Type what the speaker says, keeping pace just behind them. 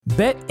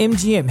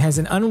BetMGM has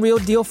an unreal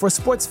deal for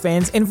sports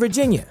fans in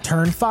Virginia.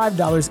 Turn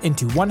 $5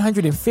 into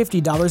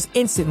 $150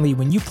 instantly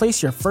when you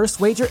place your first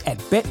wager at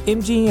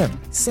BetMGM.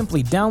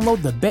 Simply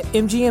download the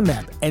BetMGM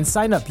app and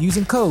sign up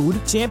using code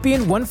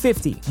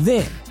Champion150.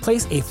 Then,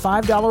 place a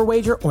 $5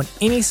 wager on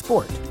any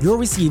sport. You'll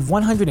receive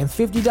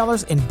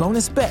 $150 in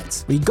bonus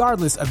bets,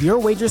 regardless of your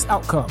wager's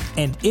outcome.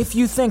 And if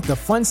you think the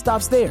fun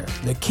stops there,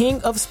 the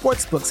King of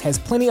Sportsbooks has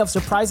plenty of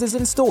surprises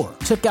in store.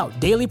 Check out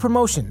daily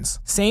promotions,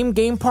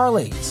 same-game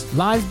parlays,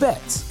 live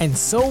bets, and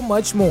so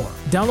much more.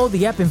 Download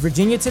the app in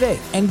Virginia today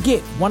and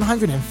get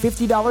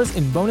 $150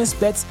 in bonus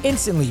bets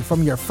instantly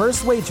from your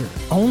first wager.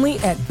 Only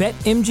at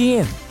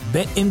BetMGM.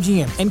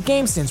 BetMGM and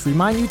GameSense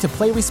remind you to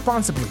play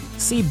responsibly.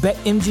 See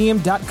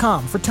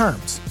BetMGM.com for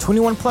terms.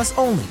 21 plus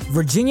only.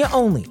 Virginia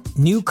only.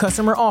 New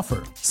customer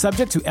offer.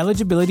 Subject to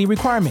eligibility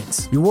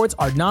requirements. Rewards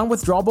are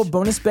non-withdrawable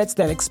bonus bets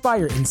that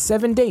expire in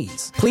 7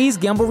 days. Please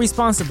gamble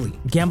responsibly.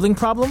 Gambling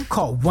problem?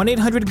 Call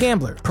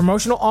 1-800-GAMBLER.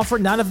 Promotional offer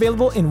not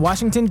available in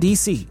Washington,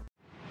 D.C.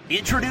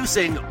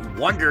 Introducing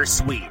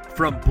Wondersuite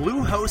from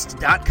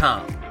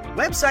Bluehost.com.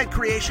 Website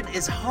creation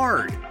is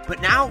hard,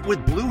 but now with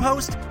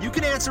Bluehost, you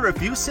can answer a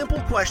few simple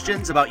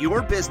questions about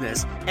your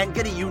business and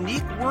get a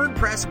unique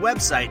WordPress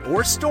website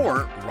or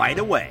store right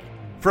away.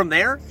 From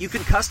there, you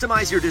can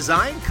customize your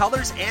design,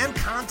 colors, and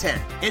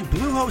content. And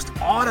Bluehost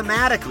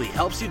automatically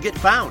helps you get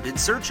found in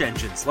search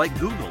engines like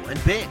Google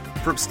and Bing.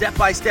 From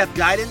step-by-step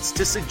guidance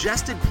to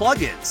suggested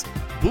plugins,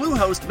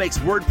 Bluehost makes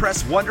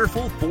WordPress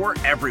wonderful for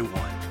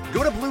everyone.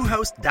 Go to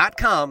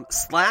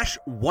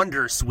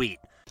bluehost.com/Wondersuite.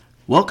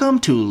 Welcome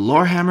to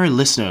Lorehammer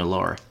Listener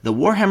Lore, the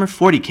Warhammer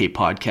 40k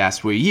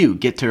podcast where you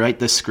get to write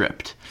the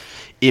script.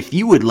 If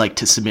you would like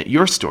to submit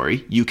your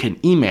story, you can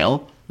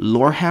email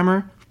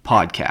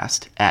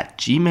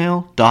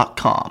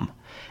lorehammerpodcast@gmail.com.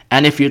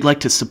 And if you'd like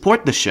to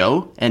support the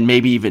show and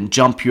maybe even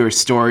jump your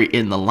story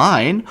in the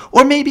line,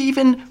 or maybe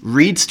even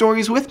read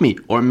stories with me,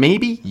 or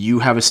maybe you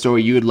have a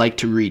story you would like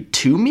to read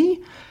to me,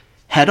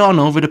 head on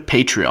over to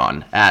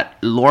Patreon at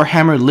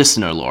Lorehammer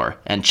Listener Lore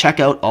and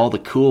check out all the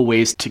cool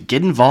ways to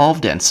get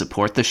involved and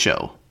support the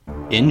show.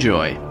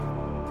 Enjoy.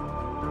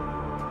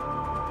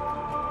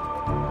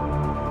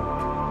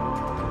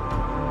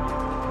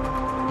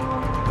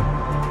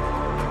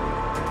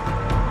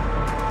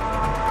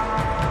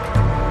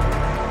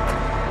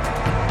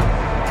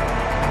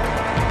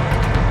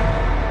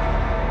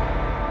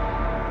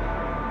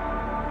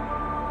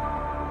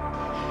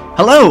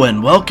 Hello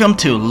and welcome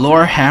to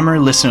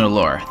Lorehammer Listener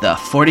Lore, the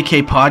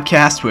 40k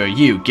podcast where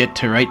you get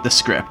to write the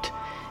script.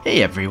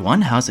 Hey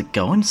everyone, how's it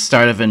going?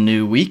 Start of a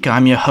new week.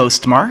 I'm your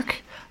host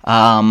Mark.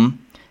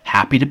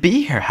 Happy to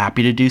be here,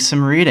 happy to do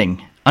some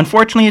reading.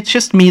 Unfortunately, it's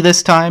just me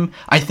this time.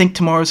 I think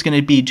tomorrow's going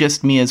to be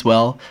just me as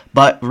well.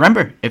 But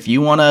remember, if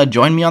you want to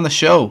join me on the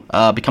show,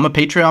 become a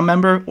Patreon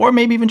member, or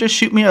maybe even just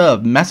shoot me a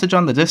message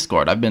on the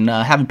Discord. I've been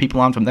having people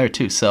on from there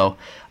too. So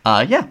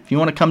yeah, if you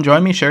want to come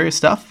join me, share your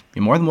stuff,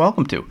 you're more than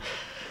welcome to.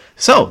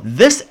 So,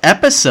 this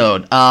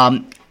episode, I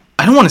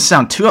don't want to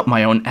sound too up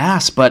my own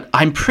ass, but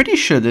I'm pretty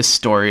sure this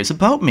story is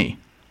about me,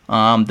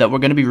 that we're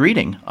going to be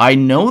reading. I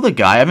know the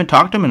guy, I haven't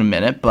talked to him in a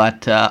minute,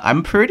 but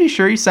I'm pretty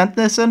sure he sent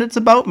this and it's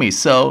about me,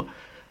 so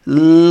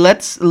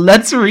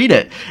let's read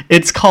it.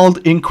 It's called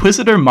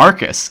Inquisitor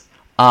Markus.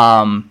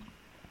 Yeah,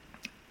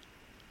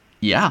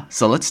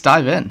 so let's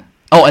dive in.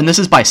 Oh, and this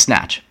is by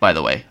Snatch, by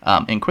the way.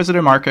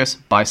 Inquisitor Markus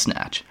by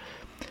Snatch.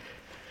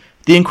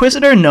 The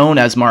Inquisitor, known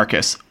as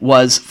Markus,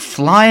 was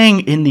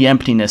flying in the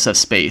emptiness of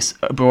space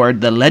aboard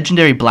the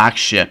legendary Black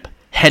Ship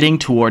heading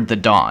toward the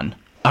Dawn,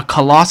 a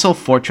colossal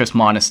fortress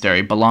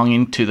monastery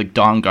belonging to the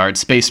Dawn Guard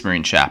Space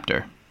Marine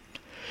chapter.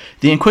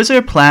 The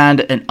Inquisitor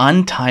planned an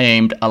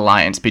untamed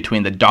alliance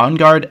between the Dawn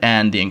Guard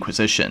and the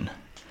Inquisition.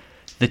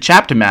 The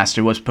chapter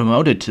master was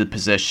promoted to the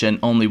position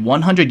only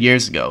 100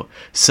 years ago,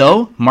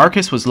 so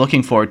Markus was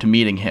looking forward to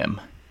meeting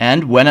him.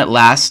 And when at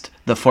last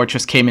the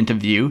fortress came into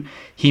view,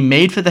 he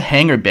made for the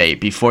hangar bay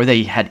before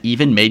they had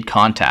even made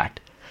contact.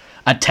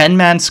 A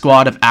 10-man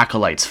squad of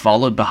acolytes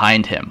followed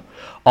behind him,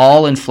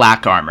 all in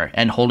flak armor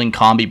and holding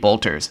combi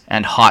bolters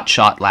and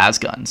hot-shot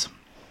lasguns.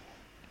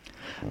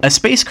 A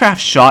spacecraft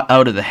shot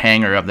out of the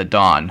hangar of the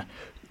Dawn.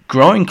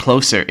 Growing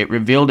closer, it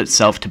revealed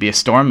itself to be a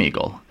Storm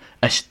Eagle.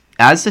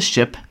 As the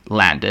ship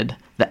landed,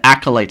 the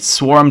acolytes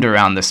swarmed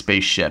around the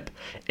spaceship,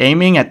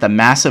 aiming at the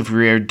massive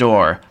rear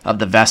door of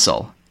the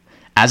vessel.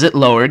 As it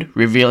lowered,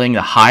 revealing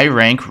the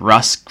high-rank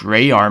rust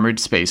gray-armored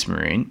Space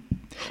Marine,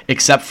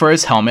 except for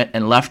his helmet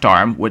and left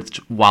arm,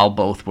 while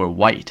both were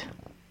white.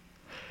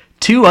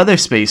 Two other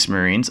Space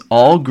Marines,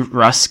 all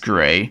rust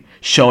gray,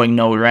 showing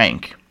no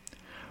rank.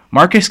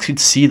 Markus could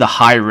see the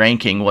high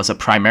ranking was a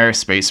Primaris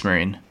Space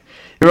Marine.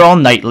 They were all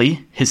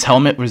knightly. His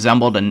helmet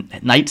resembled a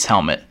knight's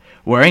helmet,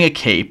 wearing a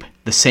cape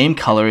the same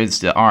color as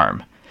the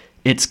arm.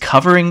 It's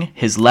covering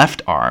his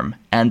left arm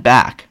and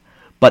back,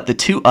 but the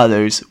two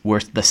others were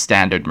the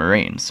standard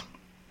Marines.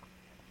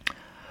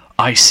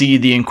 "I see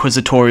the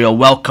Inquisitorial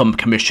Welcome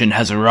Commission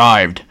has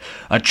arrived.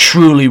 A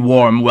truly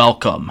warm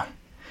welcome."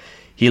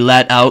 He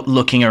let out,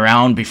 looking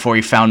around before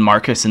he found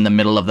Markus in the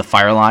middle of the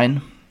fire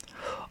line.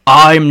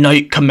 I'm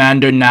Knight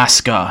Commander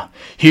Nazca,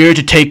 here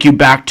to take you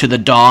back to the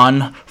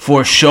dawn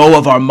for a show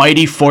of our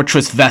mighty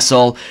fortress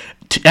vessel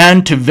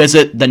and to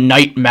visit the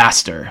Knight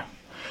Master.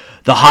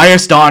 The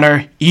highest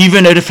honor,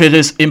 even if it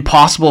is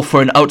impossible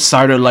for an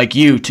outsider like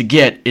you to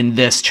get in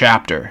this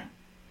chapter.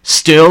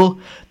 Still,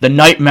 the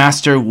Knight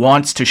Master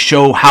wants to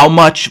show how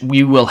much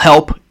we will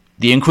help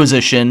the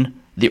Inquisition,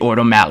 the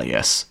Ordo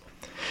Malleus.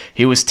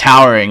 He was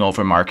towering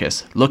over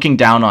Markus, looking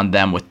down on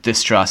them with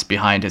distrust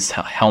behind his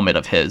helmet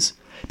of his,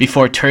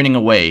 before turning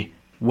away,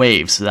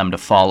 waves them to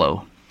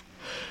follow.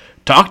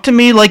 Talk to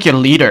me like your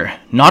leader,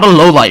 not a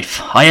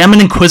lowlife. I am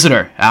an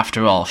Inquisitor,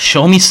 after all.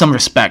 Show me some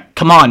respect.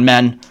 Come on,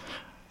 men.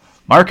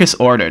 Markus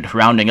ordered,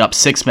 rounding up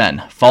 6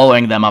 men,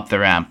 following them up the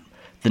ramp.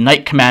 The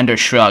Knight Commander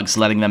shrugs,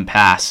 letting them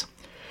pass.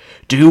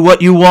 Do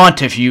what you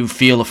want if you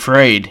feel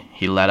afraid,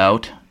 he let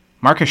out.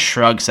 Markus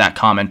shrugs that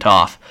comment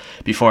off,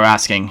 before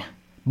asking,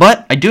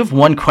 But I do have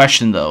one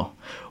question, though.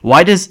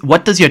 What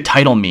does your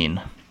title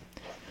mean?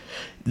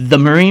 The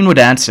Marine would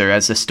answer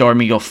as the Storm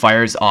Eagle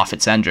fires off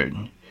its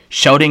engine,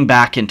 shooting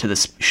back into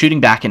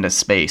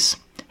space,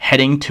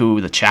 heading to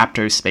the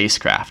chapter's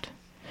spacecraft.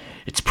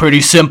 It's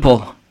pretty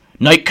simple.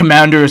 Knight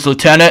Commander is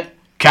Lieutenant,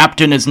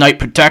 Captain is Knight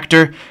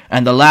Protector,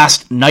 and the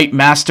last Knight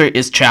Master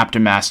is Chapter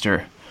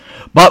Master.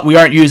 But we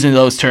aren't using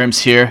those terms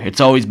here. It's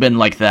always been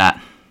like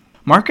that.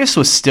 Markus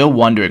was still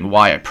wondering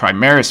why a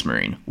Primaris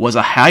Marine was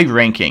a high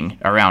ranking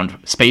around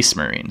Space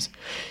Marines.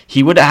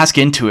 He would ask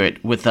into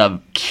it with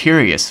a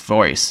curious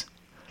voice.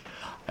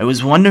 I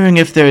was wondering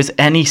if there's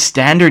any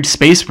standard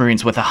Space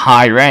Marines with a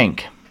high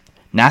rank.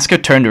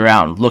 Nazca turned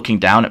around, looking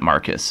down at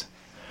Markus.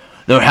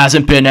 There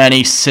hasn't been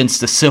any since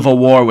the Civil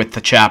War with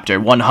the chapter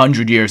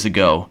 100 years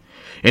ago.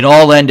 It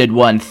all ended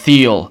when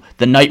Thiel,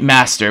 the Knight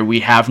Master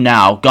we have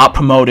now, got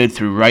promoted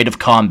through right of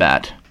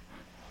combat.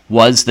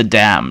 Was the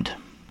Damned.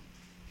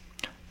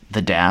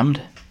 The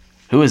Damned?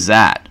 Who is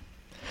that?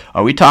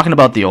 Are we talking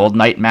about the old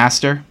Knight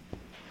Master?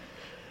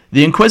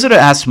 The Inquisitor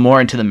asked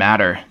more into the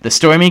matter. The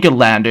Storm Eagle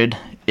landed.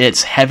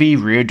 Its heavy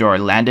rear door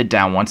landed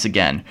down once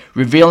again,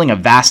 revealing a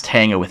vast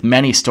hangar with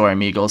many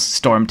Storm Eagles,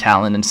 Storm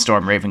Talon, and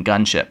Storm Raven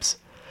gunships.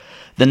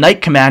 The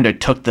Knight Commander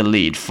took the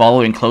lead,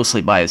 following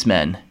closely by his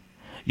men.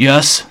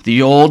 Yes,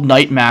 the old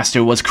Knight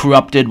Master was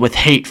corrupted with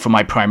hate for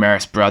my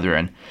Primaris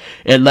brethren.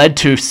 It led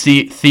to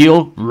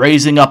Thiel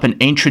raising up an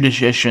ancient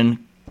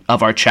tradition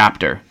of our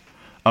chapter,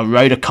 a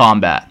rite of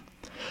combat.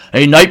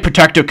 A Knight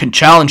Protector can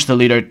challenge the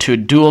leader to a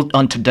duel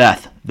unto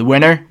death. The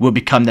winner will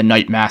become the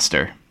Knight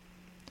Master.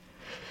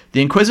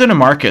 The Inquisitor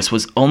Markus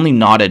was only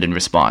nodded in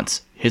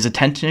response, his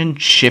attention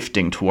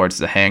shifting towards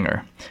the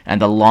hangar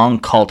and the long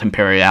Cult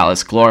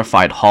Imperialis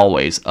glorified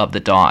hallways of the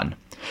Dawn,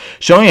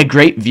 showing a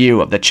great view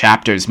of the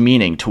chapter's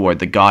meaning toward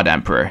the God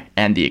Emperor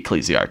and the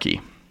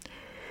Ecclesiarchy.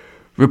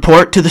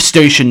 Report to the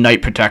station,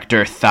 Knight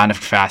Protector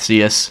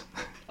Thanaphasius,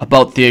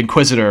 about the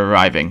Inquisitor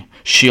arriving,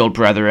 Shield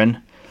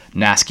Brethren,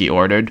 Nazca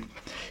ordered.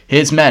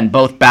 His men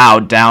both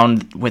bowed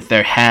down with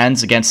their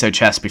hands against their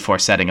chests before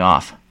setting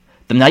off.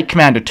 The Knight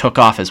Commander took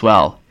off as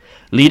well,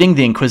 leading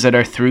the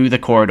Inquisitor through the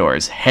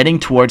corridors, heading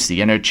towards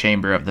the inner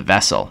chamber of the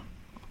vessel.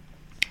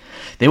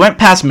 They went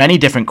past many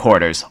different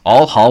corridors,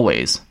 all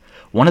hallways.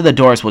 One of the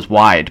doors was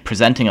wide,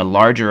 presenting a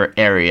larger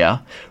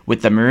area,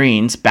 with the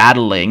Marines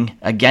battling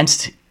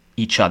against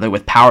each other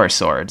with power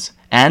swords,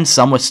 and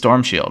some with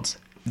storm shields.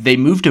 They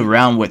moved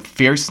around with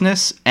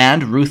fierceness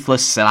and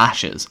ruthless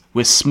slashes,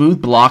 with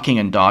smooth blocking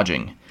and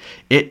dodging.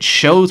 It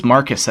shows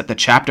Markus that the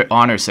chapter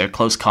honors their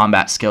close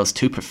combat skills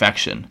to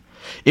perfection.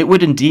 It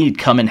would indeed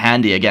come in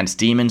handy against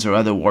demons or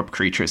other warp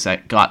creatures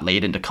that got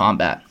laid into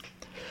combat.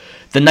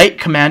 The Knight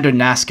Commander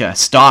Nazca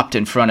stopped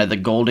in front of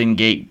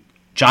the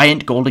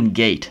giant golden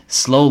gate,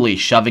 slowly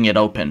shoving it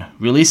open,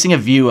 releasing a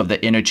view of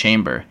the inner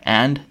chamber,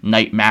 and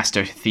Knight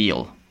Master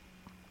Thiel.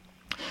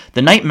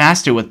 The Knight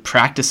Master was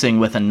practicing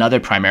with another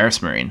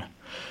Primaris Marine.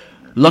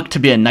 Looked to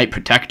be a Knight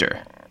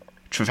Protector.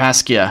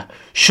 Travaskia,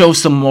 show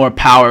some more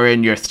power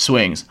in your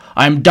swings.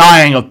 I'm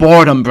dying of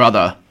boredom,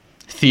 brother,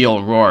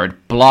 Thiel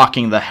roared,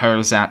 blocking the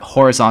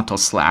horizontal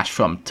slash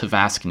from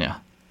Travaskia.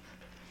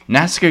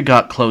 Nazca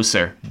got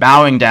closer,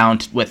 bowing down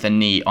with a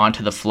knee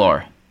onto the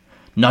floor.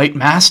 Knight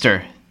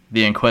Master,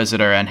 the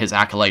Inquisitor and his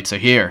acolytes are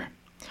here.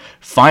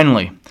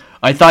 Finally,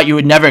 I thought you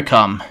would never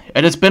come.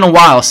 It has been a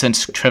while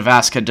since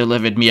Travaskia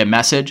delivered me a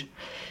message.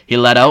 He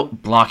let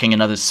out, blocking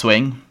another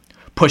swing,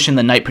 pushing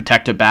the Knight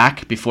Protector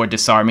back before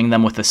disarming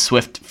them with a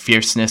swift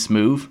fierceness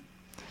move.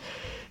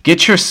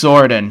 Get your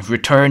sword and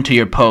return to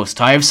your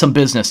post. I have some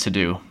business to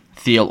do,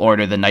 Thiel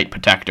ordered the Knight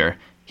Protector.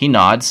 He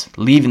nods,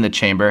 leaving the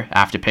chamber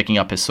after picking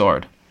up his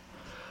sword.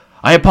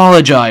 I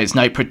apologize,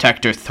 Knight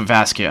Protector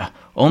Travaskia.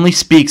 Only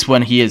speaks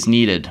when he is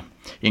needed,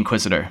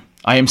 Inquisitor.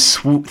 I am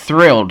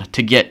thrilled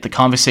to get the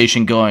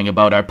conversation going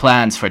about our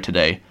plans for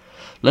today.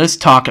 Let us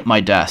talk at my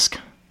desk,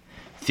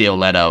 Thiel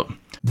let out,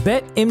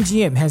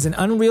 BetMGM has an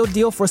unreal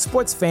deal for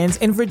sports fans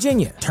in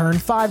Virginia. Turn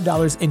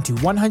 $5 into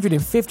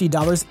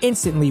 $150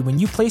 instantly when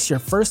you place your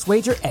first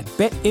wager at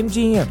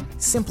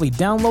BetMGM. Simply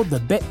download the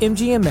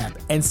BetMGM app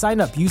and sign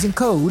up using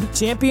code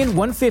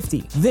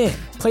Champion150. Then,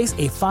 place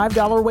a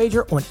 $5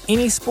 wager on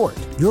any sport.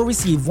 You'll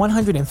receive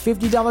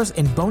 $150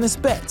 in bonus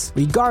bets,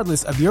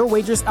 regardless of your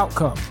wager's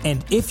outcome.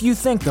 And if you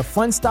think the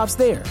fun stops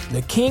there,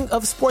 the king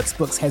of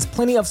sportsbooks has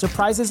plenty of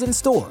surprises in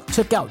store.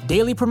 Check out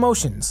daily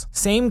promotions,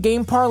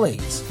 same-game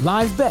parlays,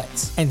 live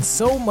bets, and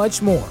so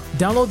much more.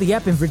 Download the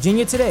app in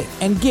Virginia today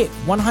and get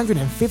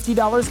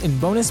 $150 in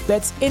bonus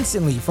bets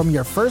instantly from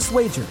your first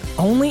wager.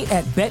 Only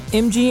at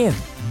BetMGM.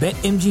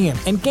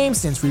 BetMGM and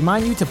GameSense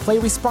remind you to play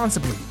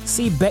responsibly.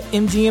 See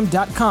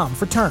BetMGM.com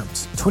for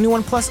terms.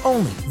 21 plus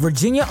only.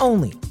 Virginia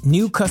only.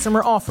 New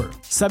customer offer.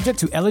 Subject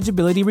to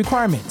eligibility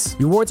requirements.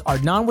 Rewards are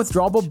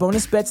non-withdrawable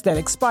bonus bets that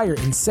expire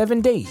in 7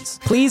 days.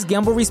 Please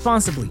gamble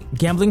responsibly.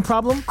 Gambling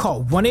problem?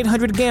 Call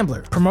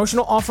 1-800-GAMBLER.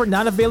 Promotional offer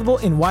not available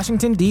in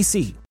Washington,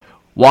 D.C.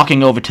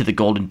 Walking over to the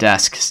golden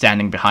desk,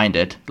 standing behind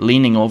it,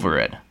 leaning over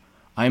it.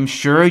 I'm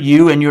sure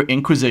you and your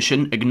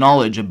Inquisition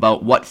acknowledge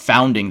about what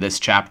founding this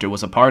chapter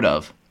was a part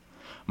of.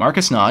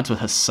 Markus nods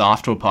with a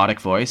soft, robotic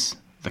voice.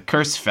 The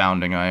cursed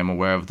founding, I am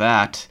aware of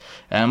that,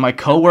 and my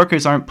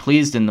co-workers aren't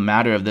pleased in the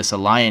matter of this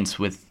alliance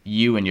with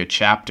you and your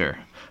chapter.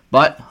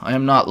 But I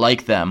am not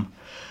like them.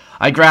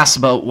 I grasp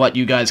about what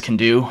you guys can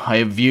do. I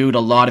have viewed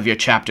a lot of your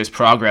chapter's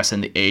progress in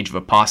the Age of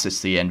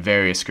Apostasy and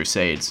various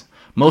crusades,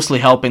 mostly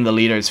helping the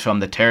leaders from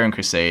the Terran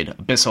Crusade,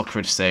 Abyssal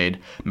Crusade,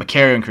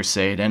 Macarian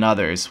Crusade, and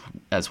others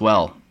as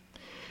well.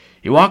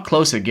 He walked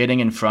closer,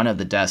 getting in front of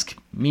the desk.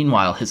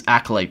 Meanwhile, his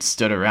acolytes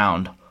stood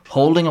around,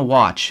 holding a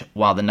watch,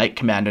 while the Knight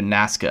Commander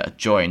Nazca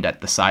joined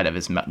at the side of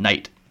his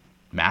Knight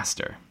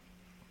Master.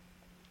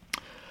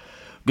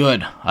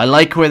 Good. I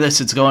like where this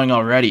is going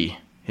already.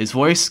 His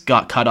voice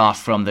got cut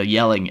off from the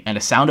yelling and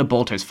a sound of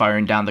bolters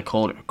firing down the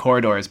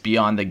corridors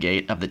beyond the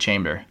gate of the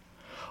chamber.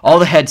 All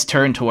the heads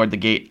turned toward the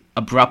gate,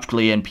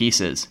 abruptly in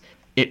pieces.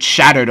 It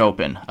shattered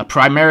open. A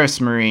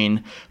Primaris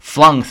Marine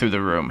flung through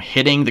the room,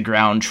 hitting the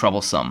ground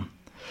troublesome.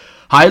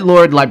 High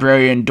Lord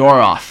Librarian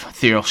Doroth,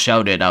 Theriel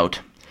shouted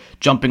out,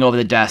 jumping over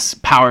the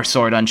desk, power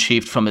sword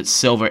unsheathed from its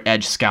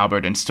silver-edged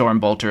scabbard and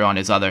Stormbolter on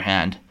his other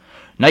hand.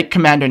 Knight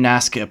Commander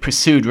Nazca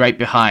pursued right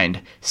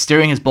behind,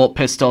 steering his bolt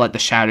pistol at the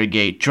shattered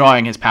gate,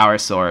 drawing his power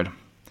sword.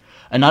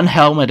 An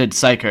unhelmeted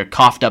psyker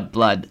coughed up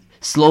blood,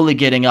 slowly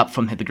getting up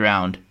from the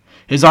ground.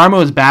 His armor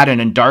was battered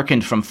and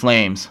darkened from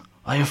flames.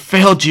 I have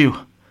failed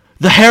you.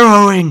 The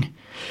harrowing!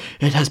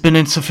 It has been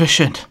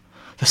insufficient.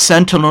 The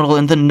Sentinel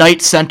and the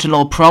Knight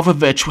Sentinel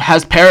Provovich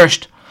has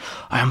perished.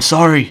 I am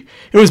sorry.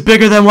 It was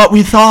bigger than what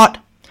we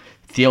thought.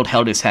 Theod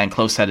held his hand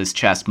close at his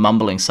chest,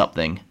 mumbling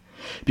something,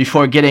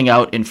 before getting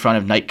out in front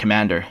of Knight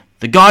Commander.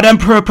 The God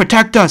Emperor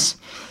protect us!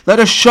 Let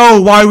us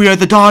show why we are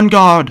the Dawn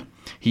God!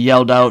 He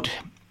yelled out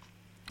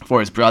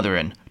for his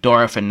brethren,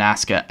 Doroth and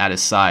Nazca at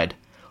his side.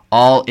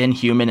 All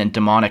inhuman and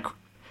demonic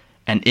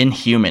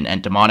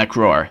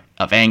roar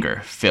of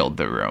anger filled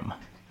the room.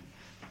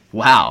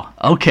 Wow.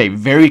 Okay,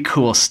 very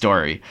cool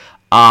story.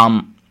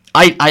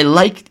 I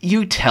like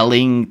you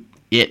telling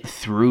it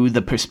through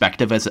the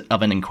perspective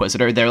of an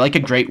Inquisitor. They're like a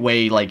great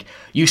way, like,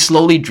 you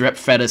slowly drip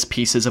fed us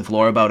pieces of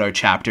lore about our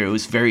chapter. It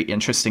was very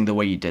interesting the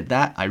way you did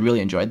that. I really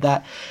enjoyed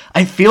that.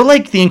 I feel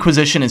like the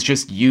Inquisition is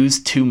just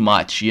used too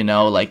much, you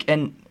know, like,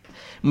 and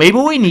maybe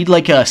we need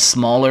like a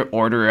smaller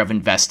order of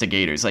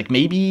investigators. Like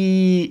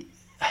maybe,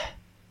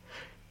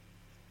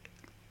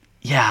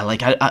 yeah,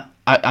 like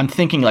I'm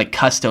thinking like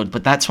Custodes,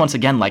 but that's once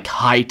again like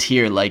high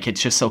tier, like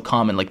it's just so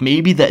common. Like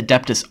maybe the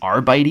Adeptus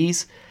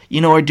Arbites, you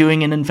know, are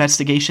doing an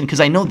investigation, because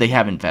I know they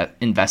have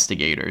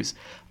investigators.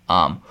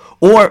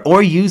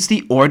 Or use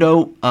the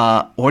Ordo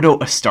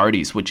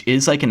Astartes, which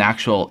is like an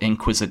actual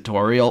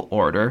inquisitorial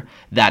order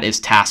that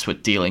is tasked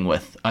with dealing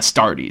with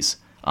Astartes.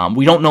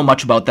 We don't know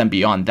much about them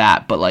beyond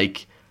that, but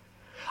like,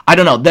 I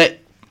don't know, that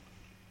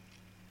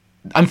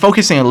I'm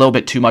focusing a little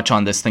bit too much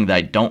on this thing that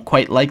I don't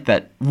quite like,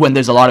 that when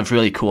there's a lot of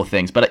really cool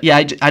things. But yeah,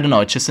 I don't know,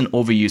 it's just an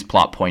overused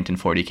plot point in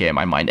 40k in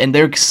my mind. And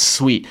they're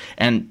sweet.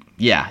 And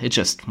yeah, it's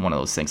just one of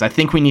those things. I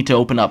think we need to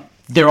open up.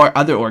 There are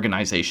other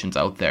organizations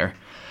out there.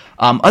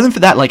 Other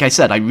than that, like I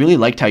said, I really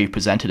liked how you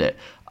presented it.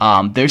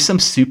 There's some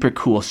super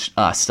cool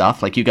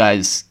stuff. Like you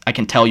guys, I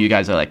can tell you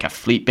guys are like a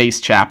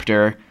fleet-based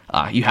chapter.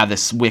 You have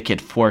this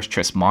wicked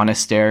fortress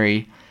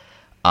monastery.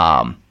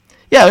 Yeah,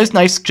 it was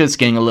nice just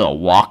getting a little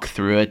walk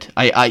through it.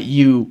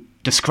 You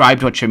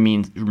described what your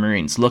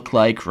Marines look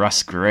like,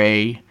 rust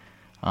gray.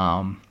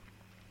 The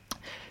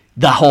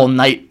whole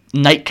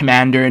Knight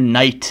Commander,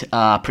 Knight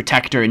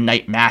Protector, and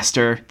Knight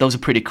Master. Those are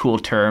pretty cool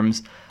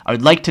terms. I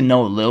would like to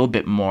know a little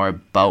bit more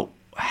about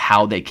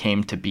how they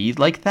came to be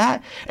like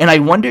that. And I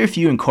wonder if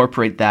you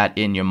incorporate that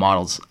in your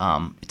models.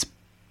 It's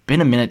been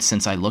a minute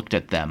since I looked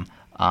at them.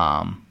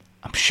 I'm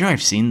sure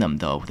I've seen them,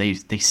 though. They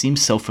seem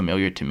so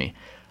familiar to me.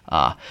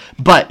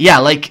 But yeah,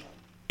 like,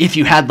 if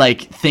you had,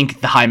 like,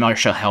 think the High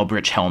Marshal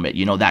Helbrich helmet,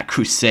 you know, that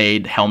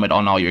Crusade helmet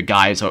on all your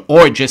guys,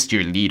 or just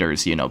your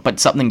leaders, you know,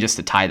 but something just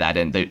to tie that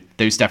in.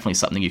 There's definitely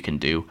something you can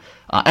do.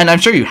 And I'm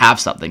sure you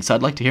have something, so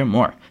I'd like to hear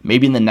more.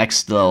 Maybe in the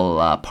next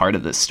little part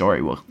of this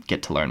story, we'll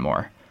get to learn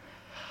more.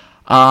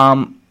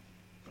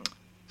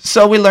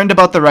 So we learned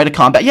about the rite of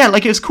combat. Yeah,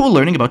 like, it was cool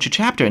learning about your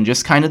chapter and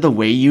just kind of the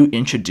way you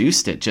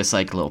introduced it, just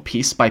like little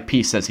piece by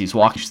piece as he's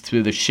walking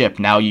through the ship.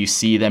 Now you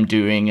see them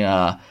doing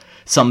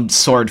some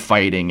sword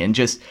fighting, and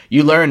just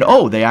you learn,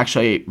 oh, they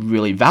actually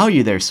really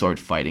value their sword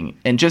fighting,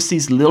 and just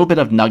these little bit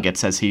of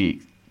nuggets as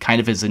he kind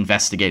of is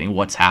investigating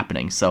what's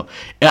happening. So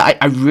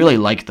I really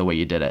like the way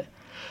you did it.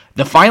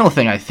 The final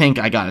thing I think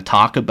I got to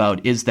talk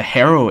about is the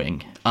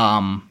harrowing.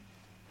 I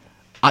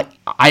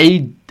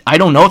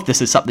don't know if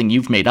this is something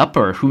you've made up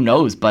or who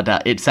knows, but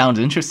it sounds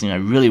interesting. I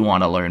really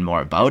want to learn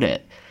more about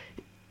it.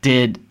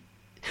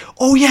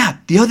 Oh yeah,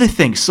 the other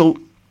thing. So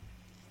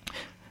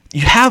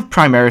you have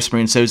Primaris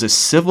Marines. There's a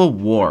civil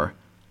war.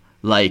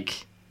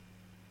 Like,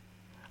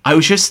 I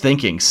was just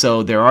thinking,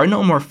 so there are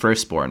no more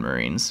Firstborn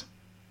Marines.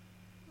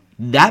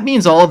 That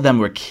means all of them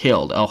were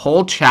killed. A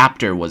whole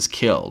chapter was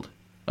killed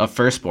of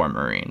Firstborn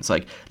Marines.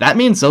 Like, that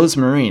means those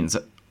Marines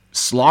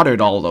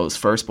slaughtered all those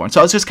Firstborn. So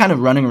I was just kind of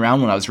running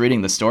around when I was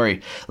reading the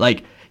story.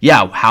 Like,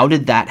 yeah, how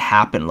did that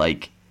happen?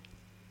 Like,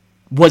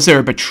 was there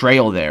a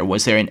betrayal there?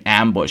 Was there an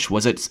ambush?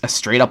 Was it a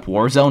straight up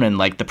war zone and,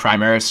 like, the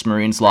Primaris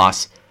Marines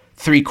lost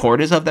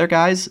 3/4 of their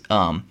guys?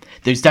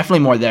 There's definitely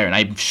more there, and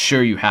I'm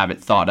sure you have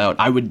it thought out.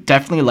 I would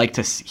definitely like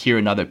to hear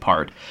another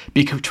part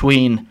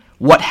between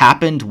what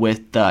happened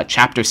with the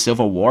chapter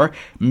Civil War.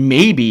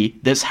 Maybe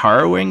this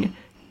harrowing,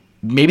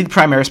 maybe the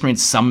Primaris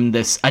Marines summoned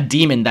a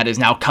demon that is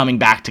now coming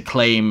back to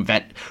claim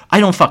that.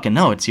 I don't fucking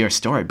know. It's your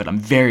story, but I'm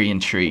very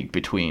intrigued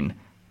between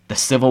the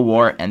Civil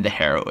War and the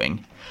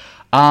harrowing.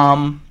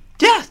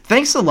 Yeah,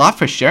 thanks a lot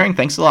for sharing.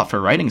 Thanks a lot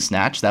for writing,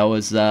 Snatch. That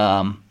was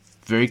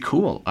very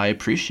cool. I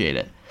appreciate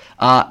it.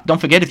 Don't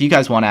forget, if you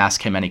guys want to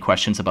ask him any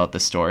questions about the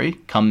story,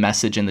 come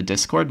message in the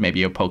Discord. Maybe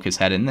you'll poke his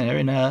head in there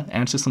and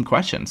answer some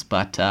questions.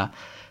 But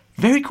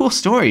very cool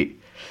story.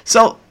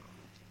 So,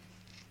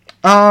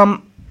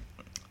 in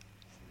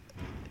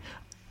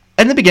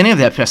the beginning of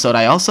the episode,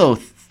 I also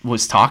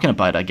was talking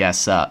about, I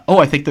guess,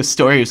 I think the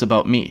story is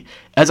about me.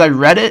 As I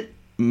read it,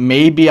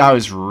 maybe I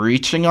was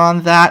reaching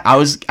on that.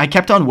 I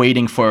kept on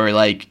waiting for,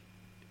 like,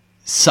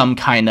 some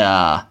kind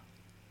of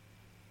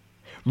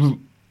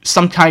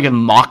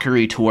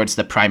mockery towards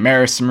the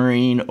Primaris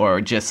Marine,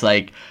 or just,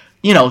 like,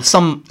 you know,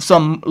 some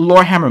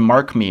Lorehammer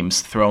Mark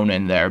memes thrown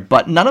in there,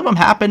 but none of them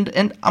happened,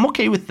 and I'm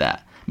okay with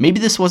that. Maybe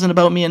this wasn't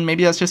about me, and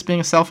maybe that's just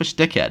being a selfish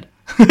dickhead.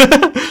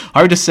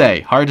 Hard to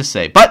say.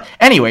 But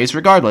anyways,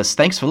 regardless,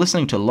 thanks for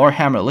listening to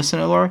Lorehammer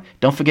Listener Lore.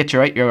 Don't forget to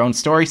write your own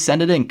story,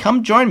 send it in,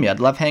 come join me. I'd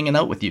love hanging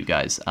out with you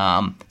guys.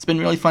 It's been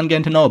really fun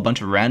getting to know a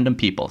bunch of random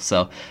people,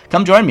 so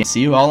come join me.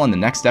 See you all on the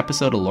next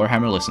episode of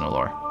Lorehammer Listener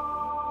Lore.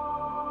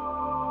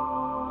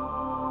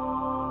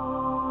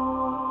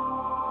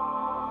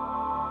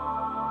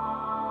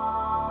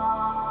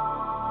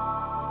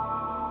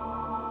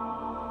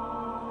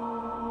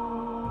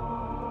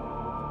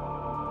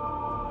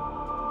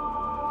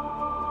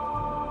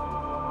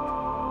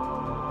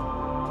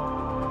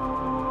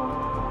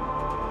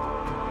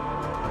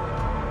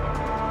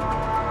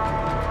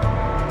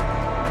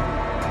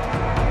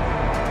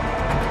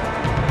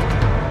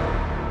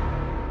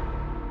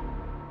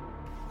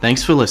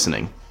 Thanks for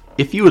listening.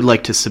 If you would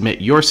like to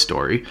submit your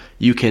story,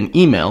 you can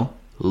email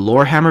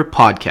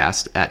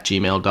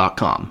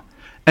lorehammerpodcast@gmail.com.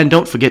 And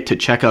don't forget to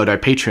check out our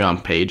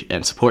Patreon page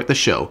and support the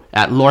show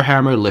at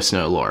Lorehammer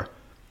Listener Lore.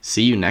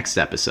 See you next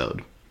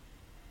episode.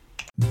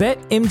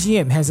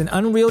 BetMGM has an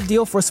unreal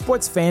deal for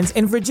sports fans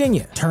in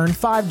Virginia. Turn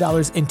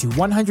 $5 into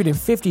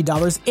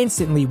 $150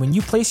 instantly when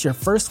you place your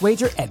first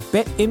wager at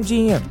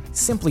BetMGM.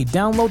 Simply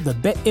download the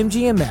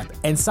BetMGM app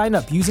and sign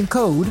up using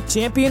code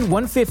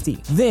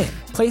Champion150. Then,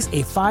 place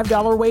a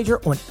 $5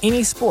 wager on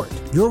any sport.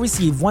 You'll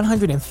receive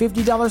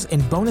 $150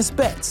 in bonus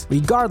bets,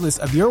 regardless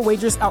of your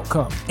wager's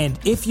outcome. And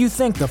if you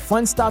think the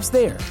fun stops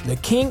there, the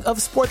king of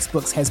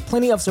sportsbooks has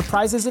plenty of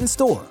surprises in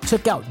store.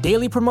 Check out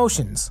daily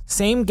promotions,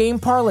 same-game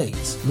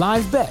parlays,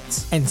 live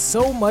bets, and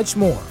so much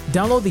more.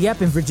 Download the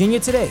app in Virginia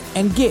today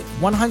and get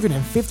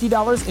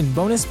 $150 in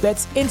bonus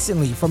bets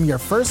instantly from your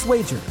first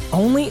wager.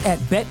 Only at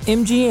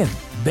BetMGM.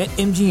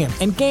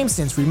 BetMGM and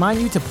GameSense remind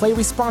you to play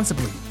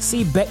responsibly.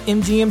 See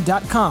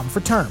BetMGM.com for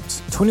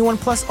terms. 21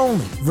 plus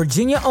only.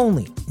 Virginia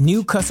only.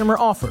 New customer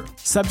offer.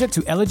 Subject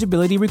to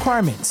eligibility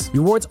requirements.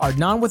 Rewards are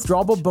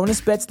non-withdrawable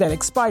bonus bets that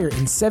expire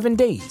in 7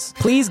 days.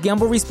 Please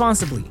gamble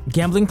responsibly.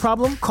 Gambling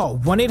problem? Call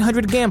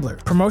 1-800-GAMBLER.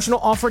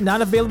 Promotional offer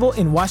not available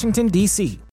in Washington, D.C.